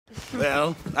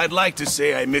Well, I'd like to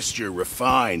say I missed your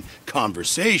refined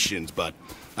conversations, but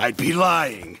I'd be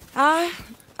lying.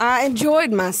 I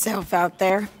enjoyed myself out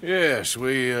there. Yes,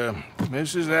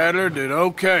 Mrs. Adler did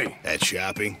okay. At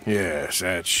shopping? Yes,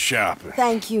 that's shopping.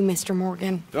 Thank you, Mr.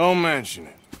 Morgan. Don't mention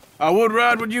it. I would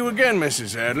ride with you again,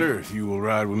 Mrs. Adler, if you will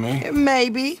ride with me.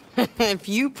 Maybe. If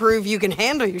you prove you can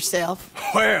handle yourself.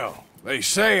 Well, they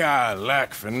say I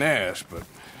lack finesse, but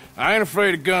I ain't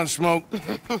afraid of gun smoke.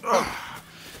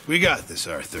 We got this,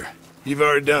 Arthur. You've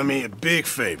already done me a big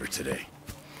favor today.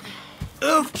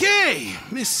 Okay,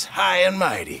 Miss High and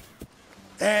Mighty.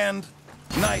 And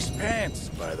nice pants,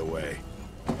 by the way.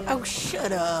 Oh,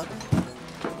 shut up.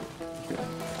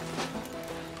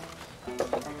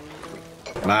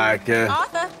 Micah.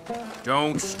 Arthur?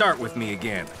 Don't start with me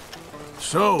again.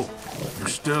 So, you're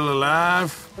still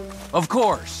alive? Of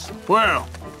course. Well,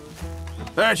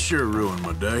 that sure ruined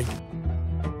my day.